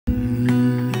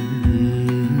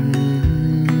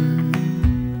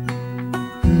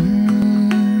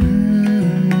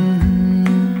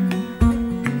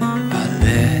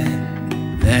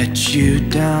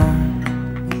down.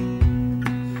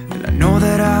 And I know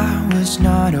that I was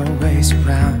not always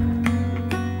around.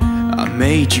 I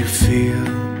made you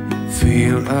feel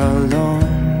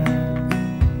alone.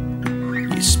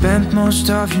 You spent most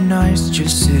of your nights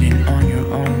just sitting on your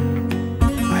own.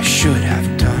 I should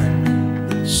have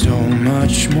done so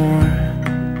much more,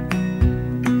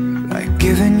 like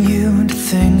giving you the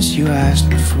things you asked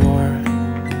before.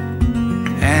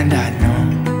 And I know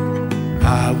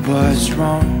I was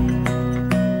wrong.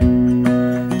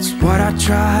 It's what I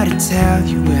try to tell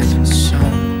you with my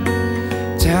song,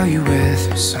 tell you with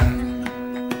my song.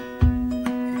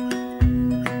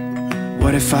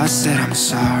 What if I said I'm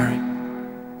sorry?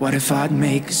 What if I'd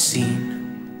make a scene?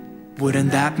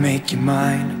 Wouldn't that make you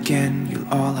mine again? You're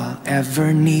all I'll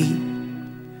ever need.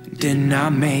 Didn't I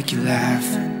make you laugh?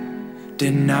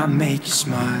 Didn't I make you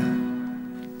smile?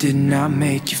 Didn't I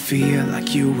make you feel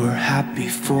like you were happy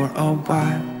for a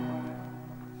while?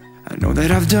 I know that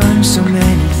I've done so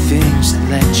many things that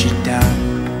let you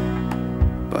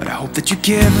down, but I hope that you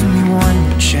give me one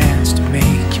more chance to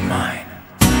make you mine.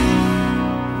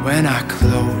 When I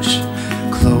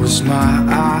close my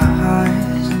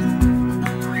eyes,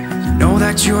 you know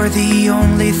that you're the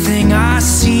only thing I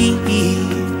see.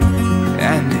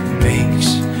 And it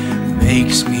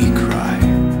makes me cry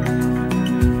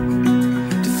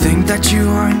to think that you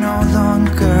are no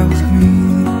longer with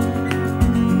me.